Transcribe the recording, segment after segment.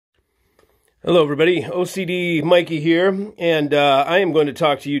Hello everybody, OCD Mikey here, and I am going to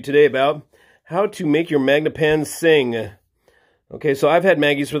talk to you today about how to make your MAGNEPAN sing. Okay, so I've had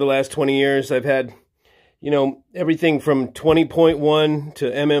Maggies for the last 20 years. I've had, everything from 20.1 to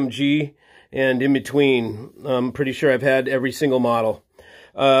MMG and in between. I'm pretty sure I've had every single model.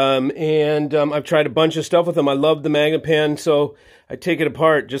 I've tried a bunch of stuff with them. I love the MAGNEPAN, so I take it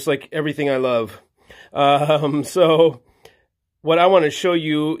apart just like everything I love. So what I want to show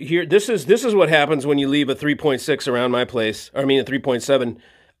you here, this is what happens when you leave a 3.6 around my place. Or I mean a 3.7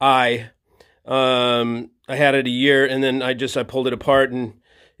 I had it a year, and then I pulled it apart, and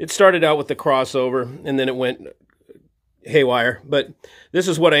it started out with the crossover, and then it went haywire. But this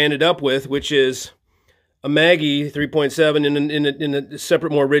is what I ended up with, which is a Maggie 3.7 in a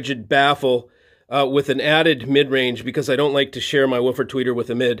separate, more rigid baffle with an added mid-range, because I don't like to share my woofer tweeter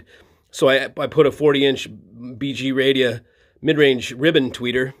with a mid. So I put a 40-inch BG Radia mid-range ribbon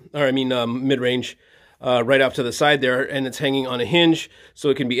tweeter, mid-range, right off to the side there, and it's hanging on a hinge, so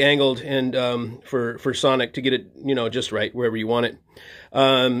it can be angled and for sonic to get it, just right wherever you want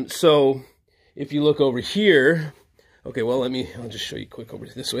it. So if you look over here, okay, well, I'll just show you quick over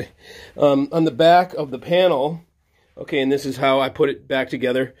this way. On the back of the panel, okay, and this is how I put it back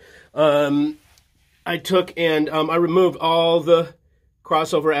together. I took and I removed all the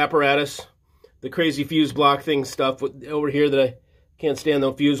crossover apparatus, the crazy fuse block thing stuff over here that I can't stand,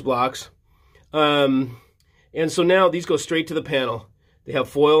 the fuse blocks. And so now these go straight to the panel. They have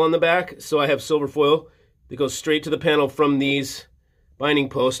foil on the back, so I have silver foil that goes straight to the panel from these binding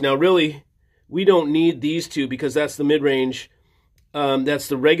posts. Now really, we don't need these two because that's the mid-range. That's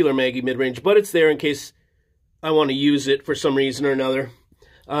the regular Maggie mid-range, but it's there in case I want to use it for some reason or another.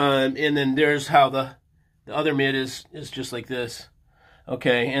 And then there's how the other mid is just like this.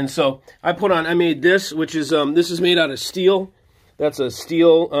 Okay, and so I made this, which is, this is made out of steel. That's a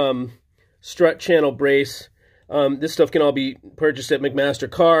steel strut channel brace. This stuff can all be purchased at McMaster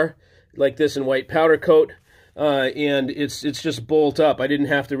Car, like this in white powder coat. And it's just bolt up. I didn't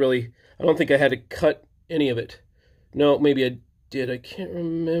have to really, I don't think I had to cut any of it. No, maybe I did. I can't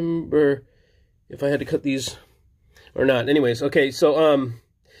remember if I had to cut these or not. Anyways, okay, so,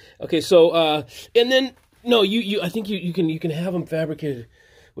 and then, no, I think you can have them fabricated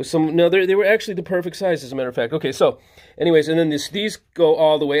with some. No, they were actually the perfect size, as a matter of fact. Okay, so, anyways, and then these go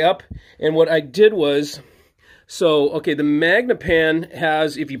all the way up. And what I did was, okay, the MAGNEPAN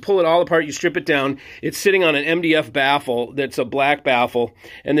has, if you pull it all apart, you strip it down. It's sitting on an MDF baffle that's a black baffle,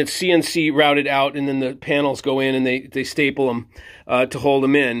 and it's CNC routed out, and then the panels go in and they staple them to hold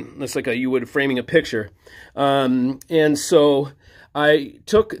them in. That's like you would framing a picture. And so I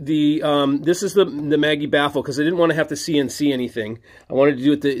took this is the Maggie baffle, because I didn't want to have to CNC anything. I wanted to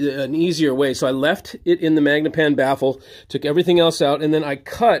do it an easier way. So I left it in the MAGNEPAN baffle, took everything else out, and then I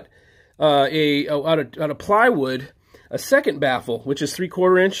cut out of plywood a second baffle, which is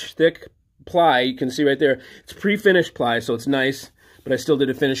 3/4 inch thick ply. You can see right there. It's pre-finished ply, so it's nice, but I still did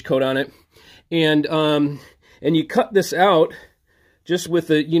a finish coat on it. And you cut this out just with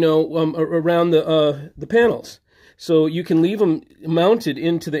the, around the panels. So you can leave them mounted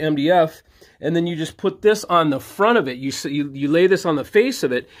into the MDF, and then you just put this on the front of it. You lay this on the face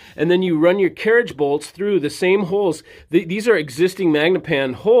of it, and then you run your carriage bolts through the same holes. These are existing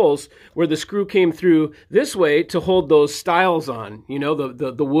MAGNEPAN holes where the screw came through this way to hold those stiles on,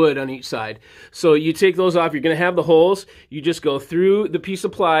 the wood on each side. So you take those off. You're going to have the holes. You just go through the piece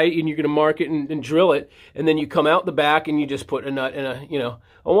of ply, and you're going to mark it and drill it, and then you come out the back, and you just put a nut and a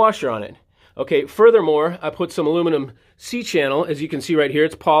washer on it. Okay, furthermore, I put some aluminum C-channel. As you can see right here,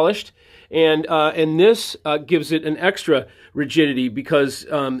 it's polished, and this gives it an extra rigidity, because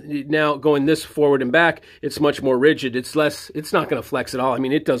now going this forward and back, it's much more rigid. It's not going to flex at all. I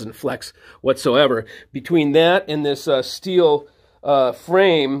mean, it doesn't flex whatsoever. Between that and this steel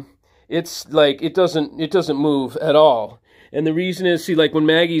frame, it's like it doesn't move at all. And the reason is, see, like when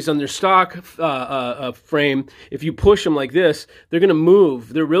Maggie's on their stock frame, if you push them like this, they're going to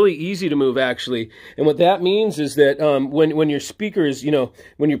move. They're really easy to move, actually. And what that means is that when your speakers,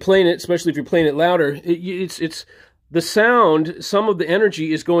 when you're playing it, especially if you're playing it louder, it's the sound, some of the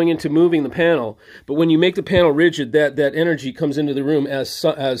energy is going into moving the panel. But when you make the panel rigid, that energy comes into the room as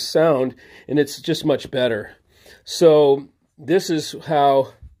sound, and it's just much better. So this is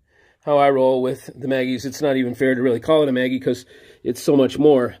how I roll with the Maggies. It's not even fair to really call it a Maggie, because it's so much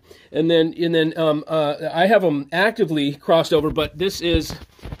more. And then I have them actively crossed over, but this is,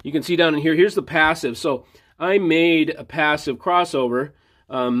 you can see down in here, here's the passive. So I made a passive crossover.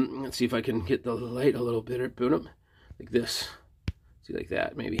 Let's see if I can get the light a little bit, boot up like this. See, like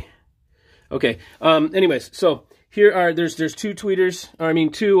that, maybe. Okay. Anyways, so here are, there's two tweeters, or I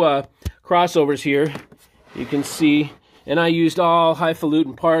mean two crossovers here. You can see, and I used all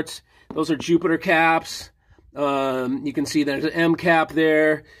highfalutin parts. Those are Jupiter caps. You can see there's an M cap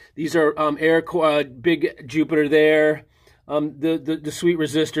there. These are big Jupiter there. The sweet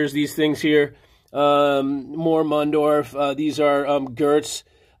resistors, these things here. More Mundorf. These are Gertz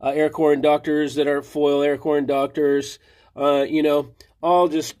air core inductors that are foil air core inductors. You know, all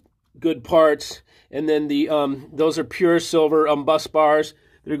just good parts. And then those are pure silver bus bars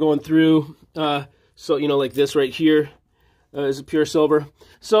that are going through. So you know, like this right here is a pure silver.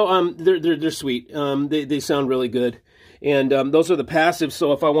 So they're sweet. They sound really good. And those are the passives.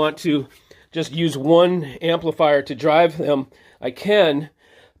 So if I want to just use one amplifier to drive them, I can.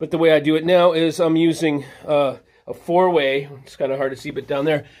 But the way I do it now is I'm using a four-way. It's kind of hard to see, but down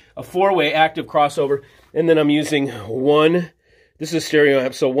there, a four-way active crossover. And then I'm using one. This is a stereo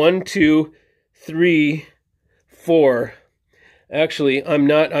amp. So 1, 2, 3, 4. Actually,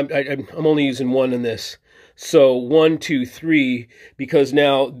 I'm only using one in this. So 1, 2, 3, because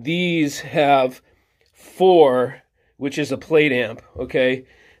now these have 4, which is a plate amp. Okay,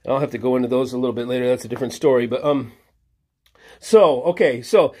 I'll have to go into those a little bit later. That's a different story. But so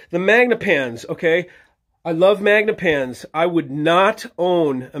the MAGNEPANs. Okay, I love MAGNEPANs. I would not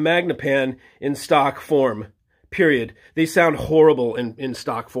own a MAGNEPAN in stock form. Period. They sound horrible in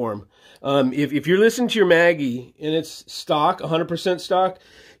stock form. If you're listening to your Maggie and it's stock, 100% stock,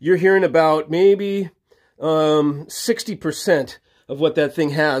 you're hearing about maybe 60% of what that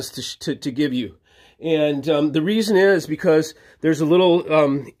thing has to give you. And the reason is because there's a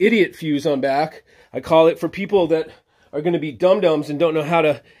little idiot fuse on back. I call it, for people that are going to be dum-dums and don't know how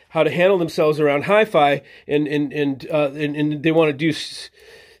to handle themselves around hi-fi, and they want to do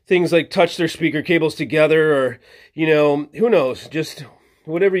things like touch their speaker cables together, or, you know, who knows, just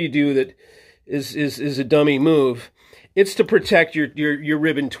whatever you do that is a dummy move. It's to protect your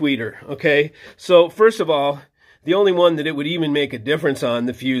ribbon tweeter, okay? So first of all, the only one that it would even make a difference on,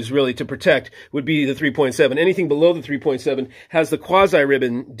 the fuse really to protect, would be the 3.7. Anything below the 3.7 has the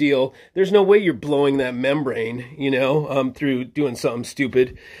quasi-ribbon deal. There's no way you're blowing that membrane, you know, through doing something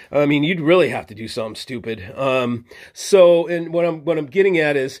stupid. I mean, you'd really have to do something stupid. So, and what I'm getting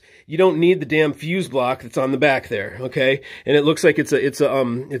at is, you don't need the damn fuse block that's on the back there, okay? And it looks like it's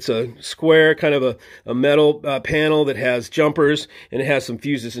a square kind of a metal panel that has jumpers, and it has some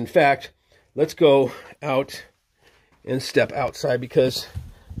fuses. In fact, let's go out and step outside, because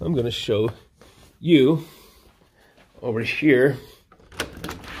I'm going to show you over here.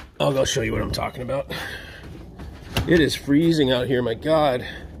 I'll go show you what I'm talking about. It is freezing out here, my God.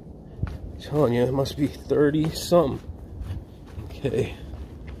 I'm telling you, it must be 30-something. Okay,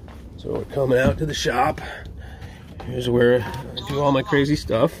 so we're coming out to the shop. Here's where I do all my crazy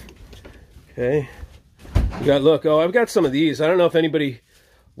stuff. Okay, look, oh, I've got some of these. I don't know if anybody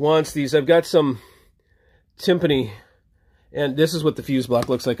wants these. I've got some timpani. And this is what the fuse block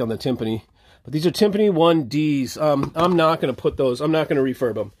looks like on the timpani. But these are timpani 1Ds. I'm not going to put those, I'm not going to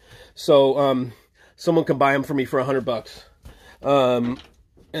refurb them. So someone can buy them for me for $100. And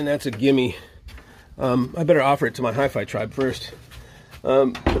that's a gimme. I better offer it to my Hi-Fi Tribe first.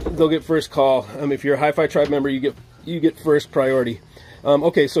 They'll get first call. If you're a Hi-Fi Tribe member, you get first priority.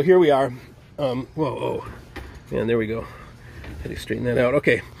 Okay, so here we are. Whoa, oh. Man, there we go. Had to straighten that out.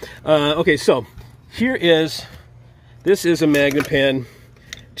 Okay. Okay, so here is... This is a MAGNEPAN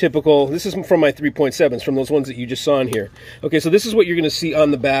typical. This is from my 3.7s, from those ones that you just saw in here. Okay, so this is what you're going to see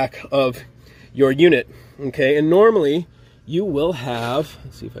on the back of your unit. Okay, and normally you will have,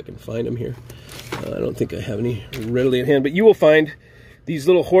 let's see if I can find them here. I don't think I have any readily at hand, but you will find these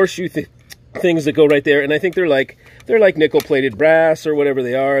little horseshoe things that go right there, and I think they're like nickel-plated brass or whatever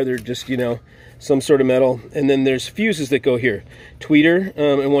they are. They're just, you know, some sort of metal. And then there's fuses that go here, tweeter,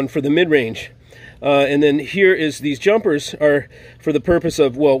 and one for the mid-range. And then here is, these jumpers are for the purpose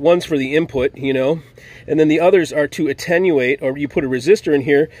of, well, one's for the input, you know, and then the others are to attenuate, or you put a resistor in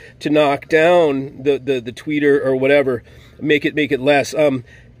here to knock down the tweeter or whatever, make it less.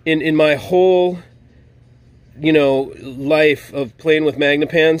 In my whole, you know, life of playing with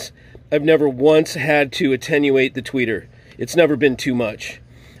MAGNEPANs, I've never once had to attenuate the tweeter. It's never been too much.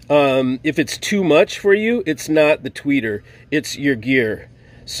 If it's too much for you, it's not the tweeter, it's your gear.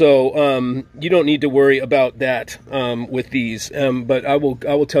 So you don't need to worry about that with these, but I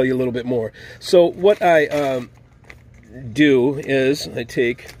will tell you a little bit more. So what I do is I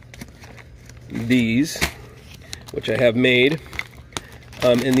take these, which I have made,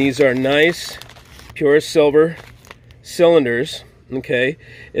 and these are nice pure silver cylinders, okay,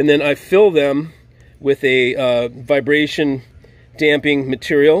 and then I fill them with a vibration damping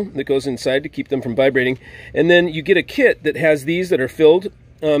material that goes inside to keep them from vibrating, and then you get a kit that has these that are filled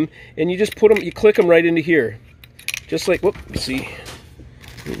and you just put them, you click them right into here, just like, whoop, see,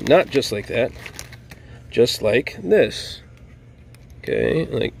 not just like that, just like this. Okay,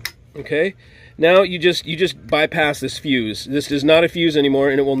 like, okay. Now you just bypass this fuse. This is not a fuse anymore,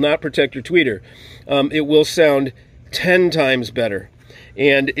 and it will not protect your tweeter. It will sound 10 times better,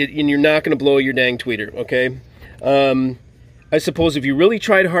 and you're not going to blow your dang tweeter. Okay. I suppose if you really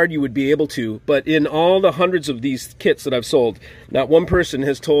tried hard, you would be able to. But in all the hundreds of these kits that I've sold, not one person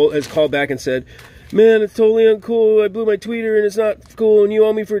has called back and said, "Man, it's totally uncool. I blew my tweeter and it's not cool, and you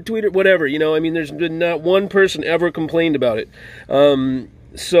owe me for a tweeter." Whatever, you know. I mean, there's been not one person ever complained about it.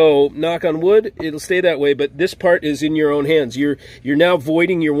 So, knock on wood, it'll stay that way, but this part is in your own hands. You're now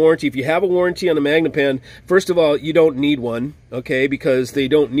voiding your warranty. If you have a warranty on a MAGNEPAN, first of all, you don't need one, okay, because they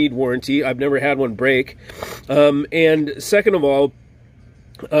don't need warranty. I've never had one break. And second of all,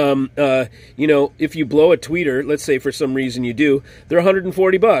 you know, if you blow a tweeter, let's say for some reason you do, they're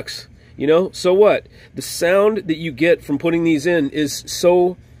 140 bucks, you know, so what? The sound that you get from putting these in is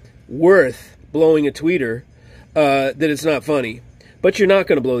so worth blowing a tweeter that it's not funny. But you're not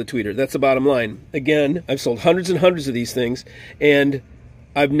going to blow the tweeter. That's the bottom line. Again, I've sold hundreds and hundreds of these things, and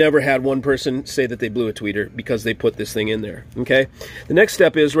I've never had one person say that they blew a tweeter because they put this thing in there. Okay? The next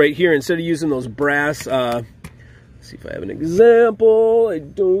step is right here, instead of using those brass, let's see if I have an example. I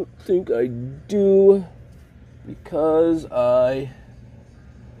don't think I do, because let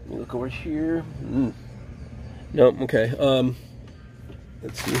me look over here. No, okay.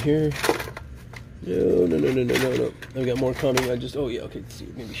 Let's see here. No. I've got more coming. Oh yeah, okay, let's see,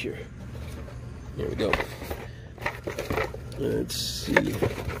 maybe here. There we go. Let's see.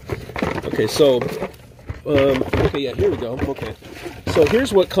 Okay, so, okay, yeah, here we go. Okay, so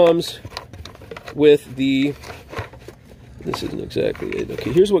here's what comes with the, this isn't exactly it.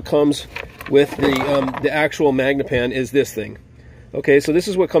 Okay, here's what comes with the actual MAGNEPAN is this thing. Okay, so this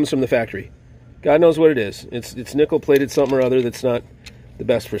is what comes from the factory. God knows what it is. It's nickel-plated something or other that's not the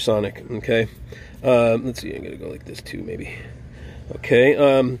best for sonic, okay? Let's see, I'm gonna go like this too, maybe. Okay,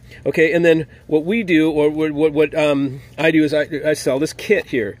 okay, and then what we do, or what I do is I sell this kit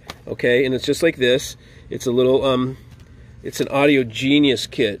here, okay, and it's just like this. It's a little, it's an Audio Genius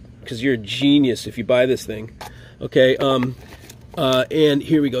kit, because you're a genius if you buy this thing, okay, and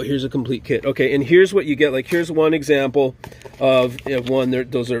here we go, here's a complete kit, okay, and here's what you get, like, here's one example of one,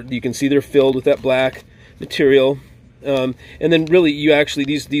 those are, you can see they're filled with that black material, and then really, you actually,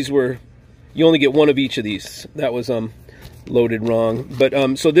 these were, you only get one of each of these. That was loaded wrong.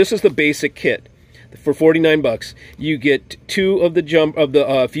 But so this is the basic kit for 49 bucks. You get two of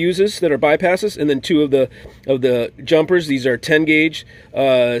the fuses that are bypasses, and then two of the jumpers. These are 10 gauge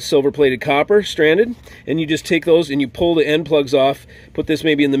silver plated copper stranded, and you just take those and you pull the end plugs off, put this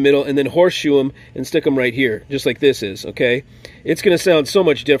maybe in the middle, and then horseshoe them and stick them right here, just like this is. Okay, it's going to sound so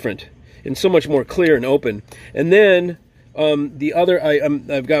much different and so much more clear and open. And then the other,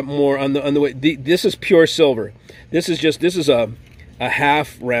 I've got more on the way. This is pure silver. This is a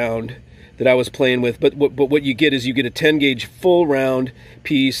half round that I was playing with. But what you get is you get a 10 gauge full round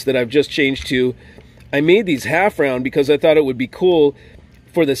piece that I've just changed to. I made these half round because I thought it would be cool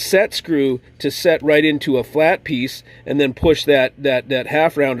for the set screw to set right into a flat piece and then push that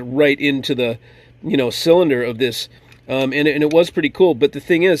half round right into the, you know, cylinder of this. And it was pretty cool. But the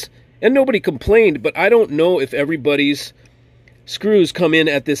thing is, and nobody complained, but I don't know if everybody's screws come in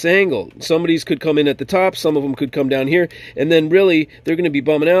at this angle. Somebody's could come in at the top, some of them could come down here, and then really they're going to be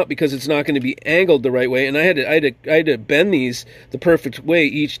bumming out because it's not going to be angled the right way. And I had to bend these the perfect way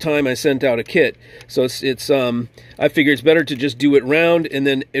each time I sent out a kit. So I figure it's better to just do it round, and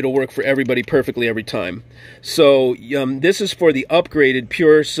then it'll work for everybody perfectly every time. So this is for the upgraded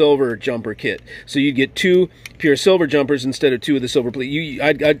pure silver jumper kit. So you get two pure silver jumpers instead of two of the silver plate.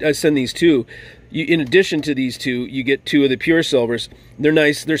 I send these two. In addition to these two, you get two of the pure silvers. They're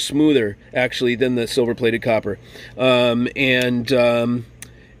nice. They're smoother, actually, than the silver-plated copper. And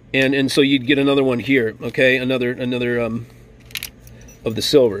so you'd get another one here, okay? Another of the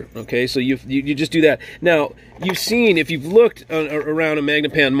silver, okay? So you just do that. Now, you've seen, if you've looked around a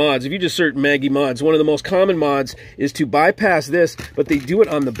MAGNEPAN mods, if you just search Maggie mods, one of the most common mods is to bypass this, but they do it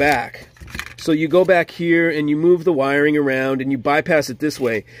on the back. So you go back here and you move the wiring around and you bypass it this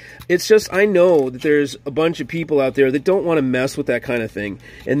way. It's just, I know that there's a bunch of people out there that don't want to mess with that kind of thing.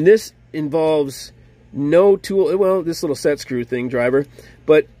 And this involves no tool, well, this little set screw thing, driver.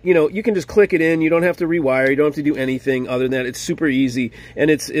 But, you know, you can just click it in. You don't have to rewire. You don't have to do anything other than that. It's super easy.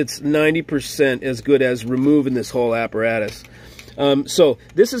 And it's 90% as good as removing this whole apparatus. So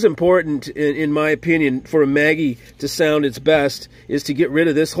this is important, in my opinion, for a Maggie to sound its best, is to get rid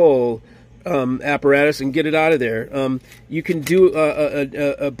of this whole apparatus and get it out of there. You can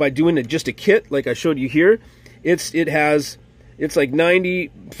do by doing just a kit like I showed you here. It's like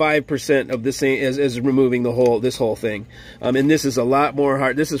 95% of the same as removing this whole thing. And this is a lot more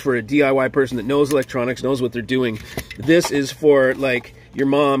hard. This is for a DIY person that knows electronics, knows what they're doing. This is for, like, your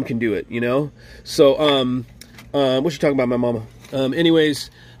mom can do it, you know? So, what you talking about, my mama?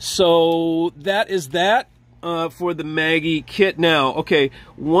 Anyways, so that is that for the Maggie kit. Now, okay,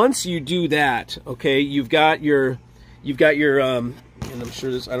 once you do that, okay, you've got your and I'm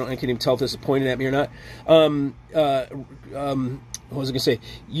sure this, I can't even tell if this is pointing at me or not. What was I gonna say?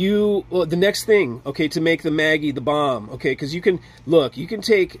 The next thing, okay, to make the Maggie the bomb, okay, because you can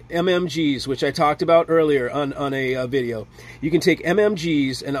take MMGs, which I talked about earlier on a video. You can take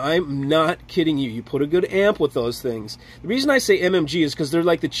MMGs, and I'm not kidding you. You put a good amp with those things. The reason I say MMG is because they're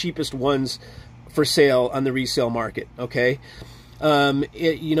like the cheapest ones for sale on the resale market, okay?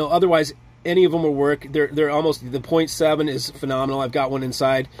 You know, otherwise, any of them will work. They're almost, the 0.7 is phenomenal. I've got one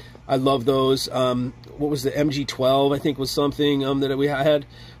inside. I love those. What was the MG12? I think was something that we had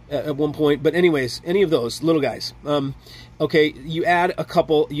at one point. But anyways, any of those little guys. Okay, you add a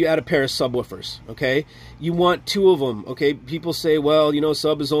pair of subwoofers, okay? You want 2 of them, okay? People say, well, you know,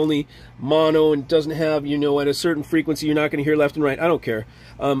 sub is only mono and doesn't have, you know, at a certain frequency, you're not going to hear left and right. I don't care.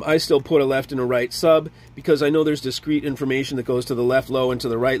 I still put a left and a right sub because I know there's discrete information that goes to the left low and to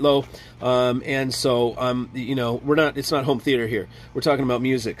the right low. And so, you know, it's not home theater here. We're talking about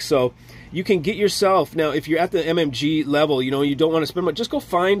music. So you can get yourself, now, if you're at the MMG level, you know, you don't want to spend much, just go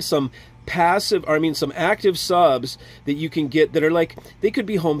find some some active subs that you can get that are like, they could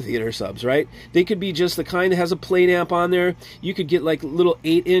be home theater subs, right? They could be just the kind that has a plate amp on there. You could get like little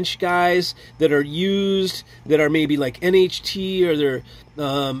 8-inch guys that are used, that are maybe like NHT, or they're,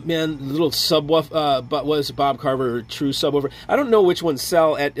 little subwoofer, but was Bob Carver true subwoofer. I don't know which ones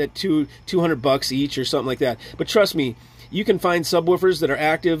sell at $200 each or something like that. But trust me, you can find subwoofers that are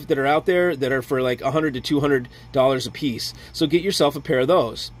active, that are out there, that are for like $100 to $200 a piece. So get yourself a pair of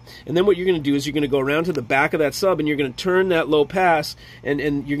those. And then what you're going to do is you're going to go around to the back of that sub, and you're going to turn that low pass, and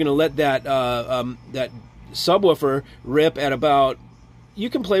you're going to let that that subwoofer rip at about, you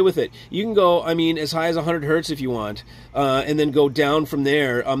can play with it. You can go, I mean, as high as 100 hertz if you want, and then go down from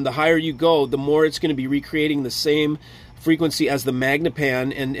there. The higher you go, the more it's going to be recreating the same frequency as the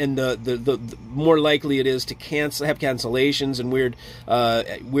MAGNEPAN, and the more likely it is to have cancellations and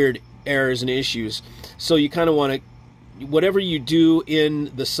weird errors and issues. So you kind of want to, whatever you do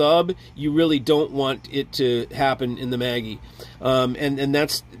in the sub, you really don't want it to happen in the Maggie. And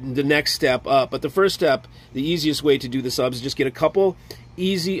that's the next step up. But the first step, the easiest way to do the subs is just get a couple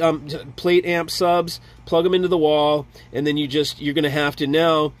easy plate amp subs, plug them into the wall, and then you're going to have to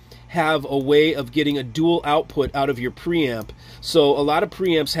now have a way of getting a dual output out of your preamp. So a lot of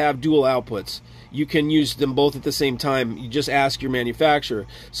preamps have dual outputs. You can use them both at the same time. You just ask your manufacturer.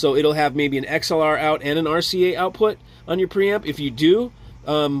 So it'll have maybe an XLR out and an RCA output on your preamp. If you do,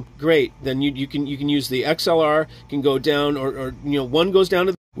 great. Then you can use the XLR, can go down, or you know, one goes down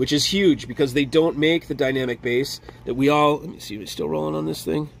to, which is huge because they don't make the dynamic bass that we all, let me see, we're still rolling on this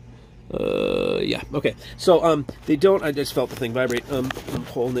thing. Yeah, okay. So, they don't, I just felt the thing vibrate. I'm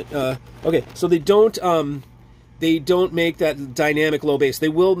holding it. Okay, so they don't make that dynamic low bass. They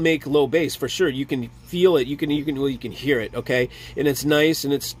will make low bass for sure. You can feel it. You can hear it, okay? And it's nice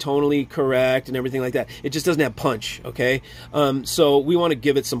and it's tonally correct and everything like that. It just doesn't have punch, okay? So we want to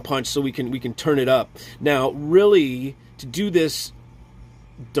give it some punch so we can turn it up. Now, really, to do this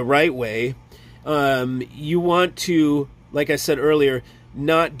the right way, you want to, like I said earlier,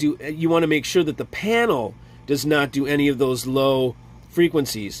 you want to make sure that the panel does not do any of those low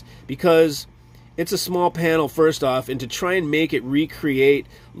frequencies, because it's a small panel first off, and to try and make it recreate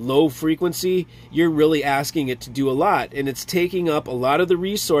low frequency, you're really asking it to do a lot, and it's taking up a lot of the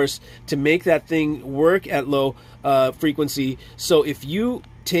resource to make that thing work at low frequency. So if you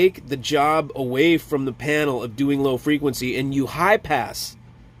take the job away from the panel of doing low frequency and you high pass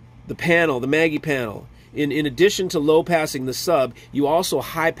the panel, the Maggie panel, in addition to low passing the sub, you also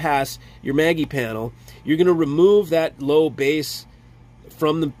high pass your Maggie panel, you're going to remove that low bass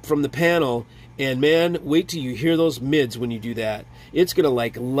from the panel. And man, wait till you hear those mids when you do that. It's going to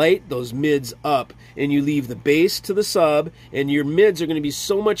like light those mids up, and you leave the bass to the sub, and your mids are going to be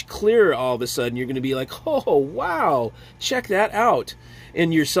so much clearer all of a sudden. You're going to be like, oh, wow, check that out.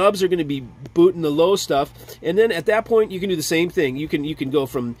 And your subs are going to be booting the low stuff. And then at that point, you can do the same thing. You can go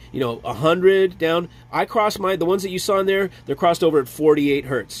from, 100 down. I crossed the ones that you saw in there, they're crossed over at 48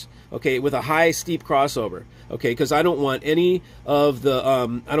 hertz. Okay, with a high steep crossover. Okay, because I don't want any of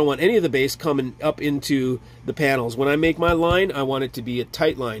the bass coming up into the panels. When I make my line, I want it to be a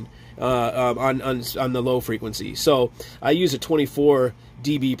tight line. on the low frequency. So I use a 24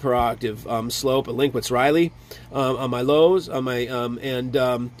 dB per octave slope, a Linkwitz Riley on my lows, on my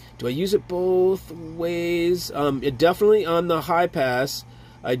do I use it both ways? It definitely on the high pass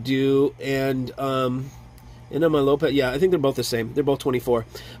I do, and on my low pass, yeah, I think they're both the same. They're both 24,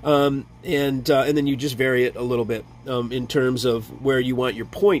 and then you just vary it a little bit in terms of where you want your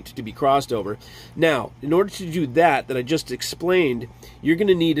point to be crossed over. Now, in order to do that I just explained, you're going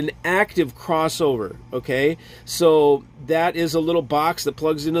to need an active crossover. Okay, so that is a little box that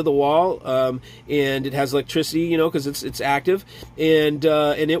plugs into the wall, and it has electricity, you know, because it's active, and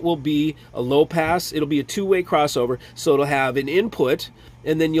it will be a low pass. It'll be a two-way crossover, so it'll have an input,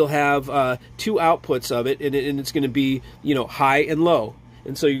 and then you'll have two outputs of it, and it's going to be, you know, high and low.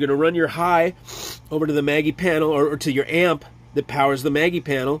 And so you're going to run your high over to the Maggie panel, or to your amp that powers the Maggie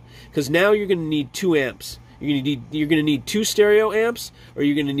panel, because now you're going to need 2 amps. You're going to need 2 stereo amps, or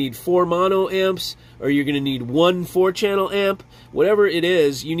you're going to need 4 mono amps, or you're going to need 1 4-channel amp. Whatever it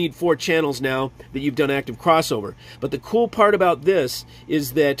is, you need 4 channels now that you've done active crossover. But the cool part about this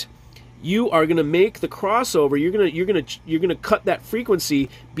is that you are going to make the crossover. You're going to cut that frequency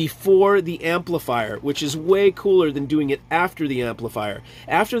before the amplifier, which is way cooler than doing it after the amplifier.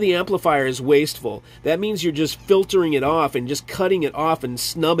 After the amplifier is wasteful. That means you're just filtering it off and just cutting it off and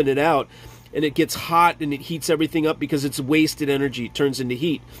snubbing it out, and it gets hot and it heats everything up because it's wasted energy. It turns into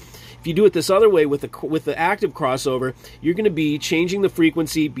heat. If you do it this other way with the active crossover, you're going to be changing the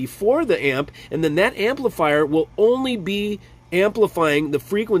frequency before the amp, and then that amplifier will only be amplifying the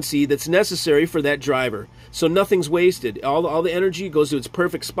frequency that's necessary for that driver. So nothing's wasted. All the energy goes to its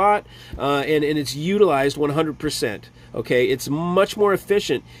perfect spot, and it's utilized 100%. Okay, it's much more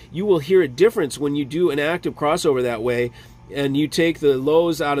efficient. You will hear a difference when you do an active crossover that way, and you take the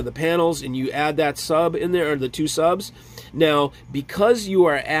lows out of the panels and you add that sub in there, or the 2 subs. Now, because you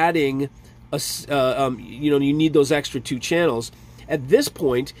are adding you need those extra 2 channels. At this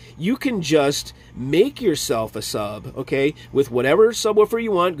point, you can just make yourself a sub, okay, with whatever subwoofer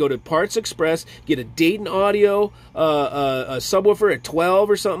you want. Go to Parts Express, get a Dayton Audio a subwoofer at 12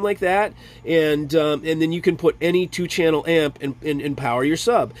 or something like that, and then you can put any 2-channel amp and power your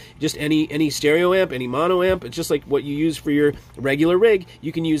sub. Just any stereo amp, any mono amp. It's just like what you use for your regular rig.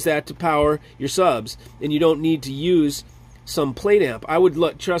 You can use that to power your subs, and you don't need to use some plate amp. I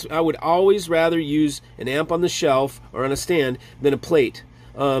would always rather use an amp on the shelf or on a stand than a plate.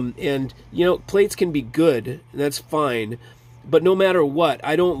 And you know, plates can be good, and that's fine, but no matter what,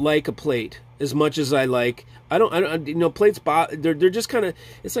 I don't like a plate as much as I like. I don't you know, plates, they're just kind of,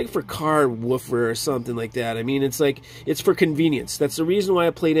 it's like for car woofer or something like that. I mean, it's like, it's for convenience. That's the reason why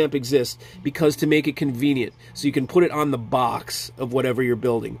a plate amp exists, because to make it convenient, so you can put it on the box of whatever you're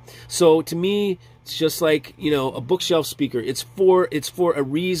building. So to me, it's just like, you know, a bookshelf speaker. It's for a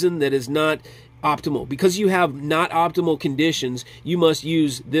reason that is not optimal. Because you have not optimal conditions, you must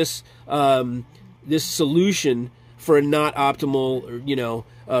use this this solution for a not optimal, you know,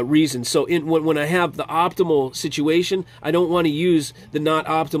 reason. So when I have the optimal situation, I don't want to use the not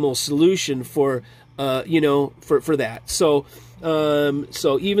optimal solution for you know, for that. So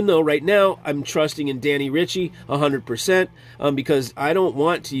so even though right now I'm trusting in Danny Ritchie 100%, because I don't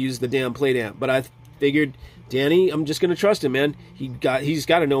want to use the damn plate amp, but I figured, Danny, I'm just going to trust him, man. He's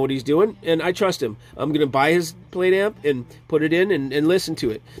got to know what he's doing, and I trust him. I'm going to buy his plate amp and put it in and listen to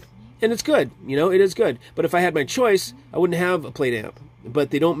it. And it's good, you know, it is good. But if I had my choice, I wouldn't have a plate amp.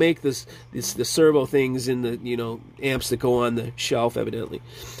 But they don't make the servo things in the, you know, amps that go on the shelf, evidently.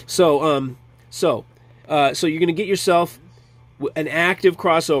 So so you're going to get yourself an active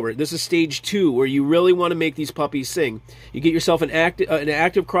crossover. This is stage 2, where you really want to make these puppies sing. You get yourself an active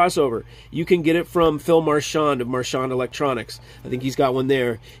crossover. You can get it from Phil Marchand of Marchand Electronics. I think he's got one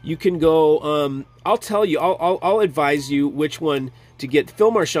there. You can go. I'll tell you. I'll advise you which one to get. Phil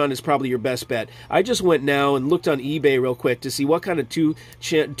Marchand is probably your best bet. I just went now and looked on eBay real quick to see what kind of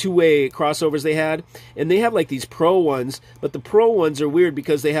two-way crossovers they had, and they have like these pro ones, but the pro ones are weird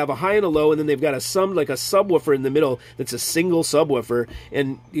because they have a high and a low, and then they've got a subwoofer in the middle that's a single subwoofer,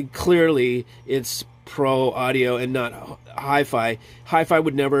 and clearly it's pro audio and not hi-fi. Hi-fi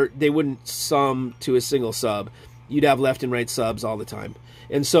would never, they wouldn't sum to a single sub. You'd have left and right subs all the time.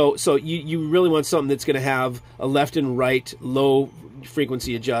 And so you really want something that's going to have a left and right low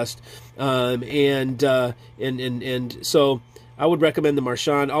frequency adjust, and so I would recommend the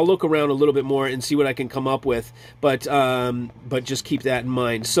Marchand. I'll look around a little bit more and see what I can come up with, but just keep that in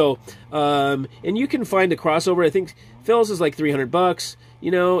mind. So and you can find a crossover. I think Phil's is like $300,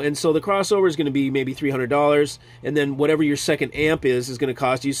 you know, and so the crossover is going to be maybe $300, and then whatever your second amp is going to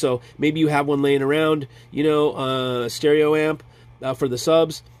cost you. So maybe you have one laying around, you know, a stereo amp for the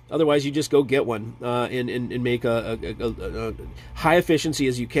subs, Otherwise, you just go get one and make a high efficiency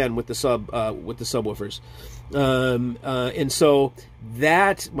as you can with the subwoofers. And so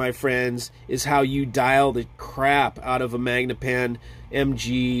that, my friends, is how you dial the crap out of a MAGNEPAN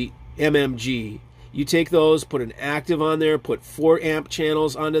MMG. You take those, put an active on there, put 4 amp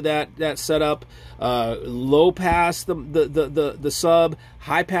channels onto that setup, low pass the sub,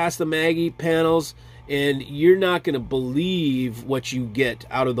 high pass the Maggie panels, and you're not going to believe what you get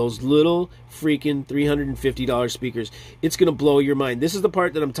out of those little freaking $350 speakers. It's going to blow your mind. This is the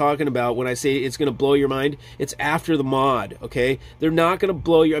part that I'm talking about when I say it's going to blow your mind. It's after the mod, okay? They're not going to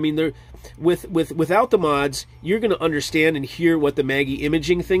blow your... I mean, they're without the mods, you're going to understand and hear what the Maggie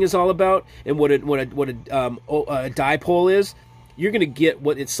imaging thing is all about and what a dipole is. You're going to get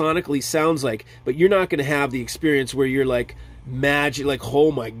what it sonically sounds like, but you're not going to have the experience where you're like, magic, like,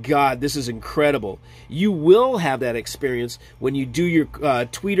 oh my god, this is incredible. You will have that experience when you do your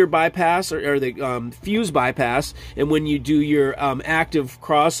tweeter bypass or the fuse bypass, and when you do your active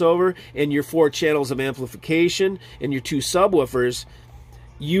crossover and your 4 channels of amplification and your 2 subwoofers.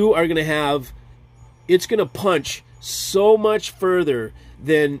 You are going to have, it's going to punch so much further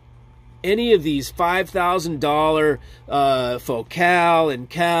than any of these $5,000 Focal and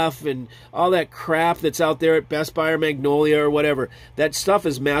Kef and all that crap that's out there at Best Buy or Magnolia or whatever. That stuff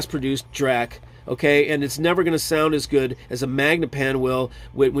is mass-produced dreck, okay? And it's never going to sound as good as a MAGNEPAN will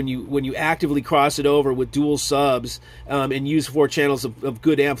when you actively cross it over with dual subs and use 4 channels of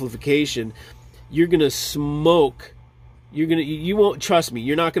good amplification. You're going to smoke. You won't, trust me,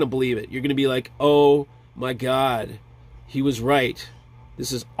 you're not going to believe it. You're going to be like, oh my god, he was right.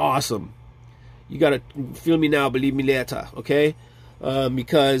 This is awesome. You gotta feel me now, believe me later, okay?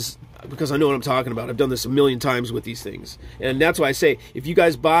 Because I know what I'm talking about. I've done this a million times with these things, and that's why I say, if you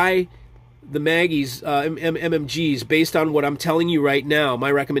guys buy the Maggie's MMGs based on what I'm telling you right now,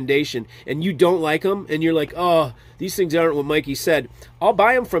 my recommendation, and you don't like them, and you're like, oh, these things aren't what Mikey said, I'll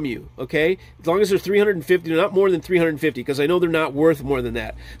buy them from you, okay? As long as they're $350, they're not more than $350, because I know they're not worth more than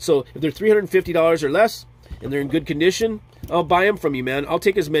that. So if they're $350 or less, and they're in good condition, I'll buy them from you, man. I'll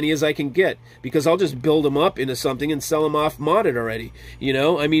take as many as I can get, because I'll just build them up into something and sell them off modded already. You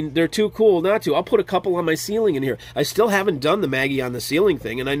know, I mean, they're too cool not to. I'll put a couple on my ceiling in here. I still haven't done the Maggie on the ceiling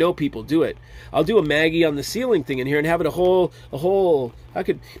thing, and I know people do it. I'll do a Maggie on the ceiling thing in here and have it a whole, I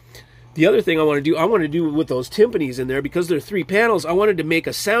could... The other thing I want to do with those timpanis in there, because they're 3 panels, I wanted to make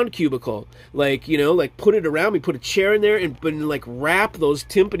a sound cubicle. Like, you know, like put it around me, put a chair in there, and like wrap those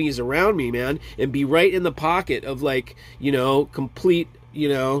timpanis around me, man, and be right in the pocket of, like, you know, complete, you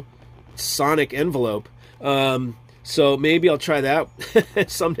know, sonic envelope. So maybe I'll try that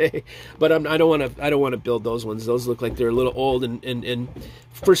someday, but I don't want to build those ones. Those look like they're a little old, and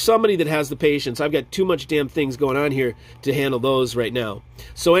for somebody that has the patience, I've got too much damn things going on here to handle those right now.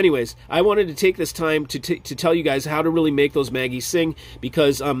 So anyways, I wanted to take this time to tell you guys how to really make those Maggies sing,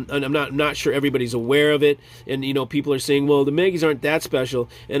 because I'm not sure everybody's aware of it, and you know, people are saying, well, the Maggies aren't that special,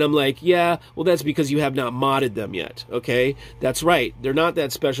 and I'm like, yeah, well, that's because you have not modded them yet. Okay, that's right, they're not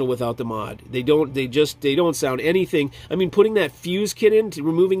that special without the mod. They don't sound anything. I mean, putting that fuse kit in,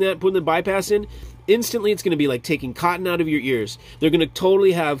 removing that, putting the bypass in, instantly it's going to be like taking cotton out of your ears. They're going to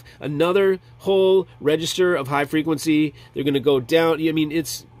totally have another whole register of high frequency. They're going to go down. I mean,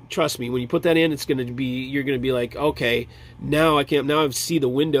 it's, trust me, when you put that in, it's going to be, you're going to be like, okay, now I see the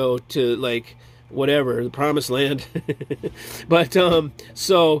window to, like, whatever, the promised land. But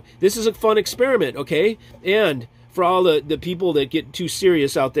so this is a fun experiment, okay? And for all the people that get too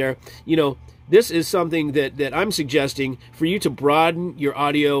serious out there, you know, this is something that I'm suggesting for you to broaden your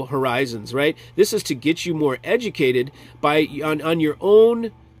audio horizons, right? This is to get you more educated on your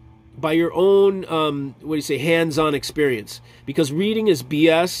own, by your own, what do you say, hands-on experience. Because reading is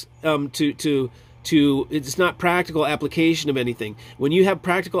BS. It's not practical application of anything. When you have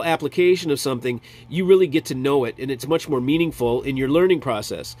practical application of something, you really get to know it, and it's much more meaningful in your learning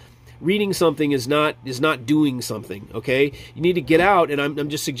process. Reading something is not doing something, okay? You need to get out, and I'm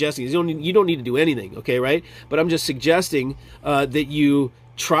just suggesting, you don't need to do anything, okay, right? But I'm just suggesting that you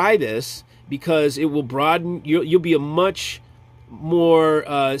try this, because it will broaden, you'll be a much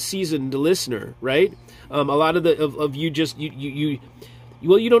more seasoned listener, right? A lot of you just,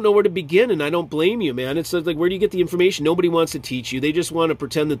 well, you don't know where to begin, and I don't blame you, man. It's like, where do you get the information? Nobody wants to teach you. They just want to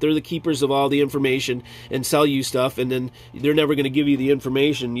pretend that they're the keepers of all the information and sell you stuff, and then they're never going to give you the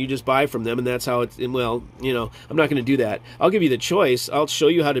information. You just buy from them, and that's how it's, and well, you know, I'm not going to do that. I'll give you the choice. I'll show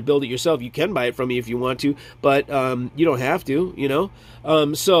you how to build it yourself. You can buy it from me if you want to, but you don't have to, you know?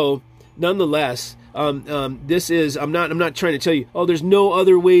 So nonetheless, this is, I'm not trying to tell you, oh, there's no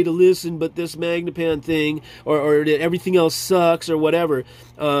other way to listen but this MAGNEPAN thing, or that everything else sucks or whatever.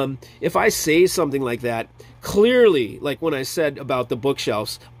 If I say something like that, clearly, like when I said about the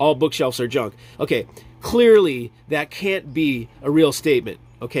bookshelves, all bookshelves are junk. Okay, clearly that can't be a real statement.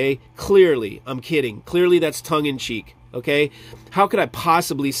 Okay, clearly, I'm kidding. Clearly that's tongue-in-cheek. Okay, how could I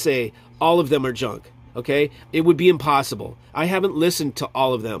possibly say all of them are junk? Okay, it would be impossible. I haven't listened to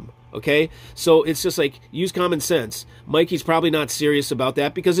all of them. Okay, so it's just like, use common sense. Mikey's probably not serious about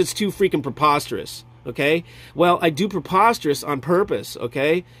that because it's too freaking preposterous. Okay, well, I do preposterous on purpose.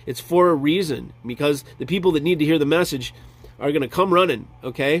 Okay, it's for a reason, because the people that need to hear the message are going to come running.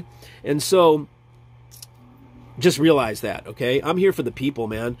 Okay, and so just realize that. Okay, I'm here for the people,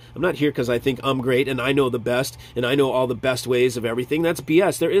 man. I'm not here because I think I'm great and I know the best and I know all the best ways of everything. That's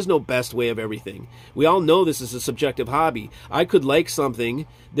BS. There is no best way of everything. We all know this is a subjective hobby. I could like something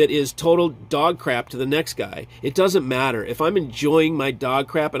that is total dog crap to the next guy. It doesn't matter. If I'm enjoying my dog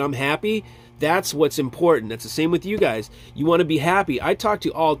crap and I'm happy, that's what's important. That's the same with you guys. You want to be happy. I talk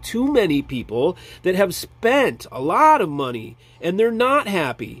to all too many people that have spent a lot of money and they're not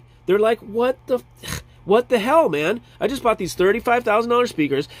happy. They're like, what the hell, man? I just bought these $35,000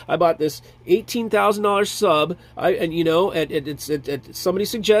 speakers. I bought this $18,000 sub. Somebody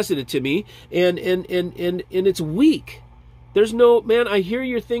suggested it to me, and it's weak. There's no, man, I hear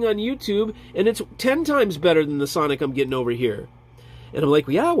your thing on YouTube, and it's 10 times better than the Sonic I'm getting over here. And I'm like,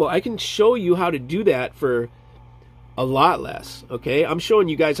 yeah, well, I can show you how to do that for a lot less, okay? I'm showing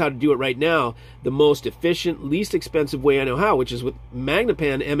you guys how to do it right now, the most efficient, least expensive way I know how, which is with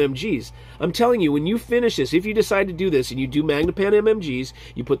MAGNEPAN MMGs. I'm telling you, when you finish this, if you decide to do this and you do MAGNEPAN MMGs,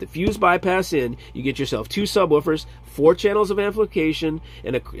 you put the fuse bypass in, you get yourself 2 subwoofers, 4 channels of amplification,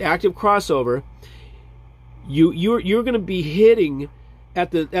 and an active crossover, you're going to be hitting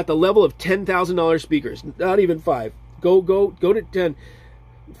at the level of $10,000 speakers, not even 5. Go to 10.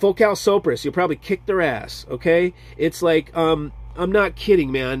 Focal Sopris, you'll probably kick their ass, okay? It's like, I'm not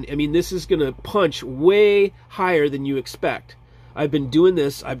kidding, man. I mean, this is going to punch way higher than you expect. I've been doing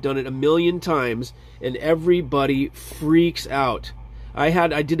this. I've done it a million times, and everybody freaks out.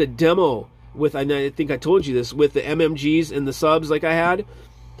 I did a demo with, I think I told you this, with the MMGs and the subs like I had,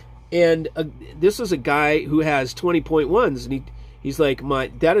 and this is a guy who has 20.1s, and he's like,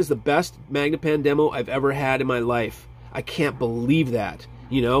 that is the best MAGNEPAN demo I've ever had in my life. I can't believe that.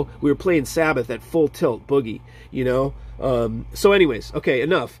 You know, we were playing Sabbath at full tilt boogie, you know. So anyways, okay,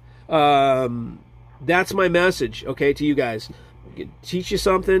 enough. That's my message, okay, to you guys. I can teach you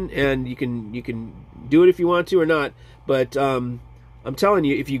something, and you can do it if you want to or not. But I'm telling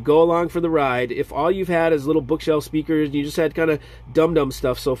you, if you go along for the ride, if all you've had is little bookshelf speakers, and you just had kind of dum-dum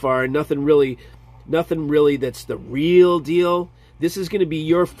stuff so far, and nothing really that's the real deal, this is going to be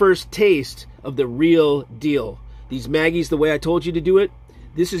your first taste of the real deal. These Maggies, the way I told you to do it,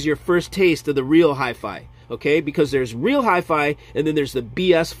 this is your first taste of the real hi-fi, okay? Because there's real hi-fi, and then there's the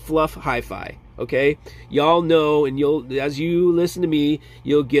BS fluff hi-fi, okay? Y'all know, and as you listen to me,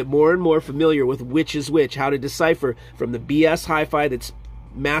 you'll get more and more familiar with which is which, how to decipher from the BS hi-fi that's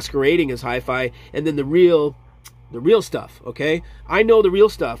masquerading as hi-fi, and then the real stuff, okay? I know the real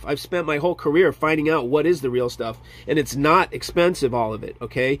stuff. I've spent my whole career finding out what is the real stuff, and it's not expensive, all of it,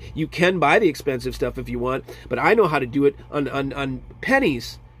 okay? You can buy the expensive stuff if you want, but I know how to do it on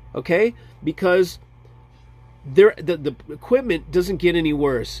pennies, okay? Because the equipment doesn't get any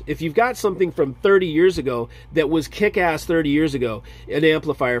worse. If you've got something from 30 years ago that was kick-ass 30 years ago, an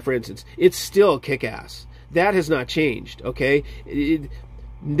amplifier, for instance, it's still kick-ass. That has not changed, okay?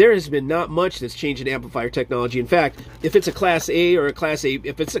 There has been not much that's changed in amplifier technology. In fact, if it's a Class A or a Class A,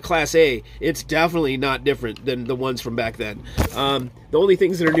 if it's a Class A, it's definitely not different than the ones from back then. The only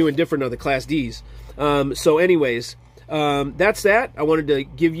things that are new and different are the Class Ds. So anyways, that's that. I wanted to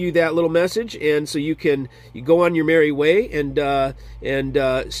give you that little message, and so you go on your merry way and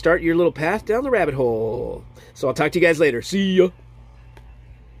start your little path down the rabbit hole. So I'll talk to you guys later. See ya.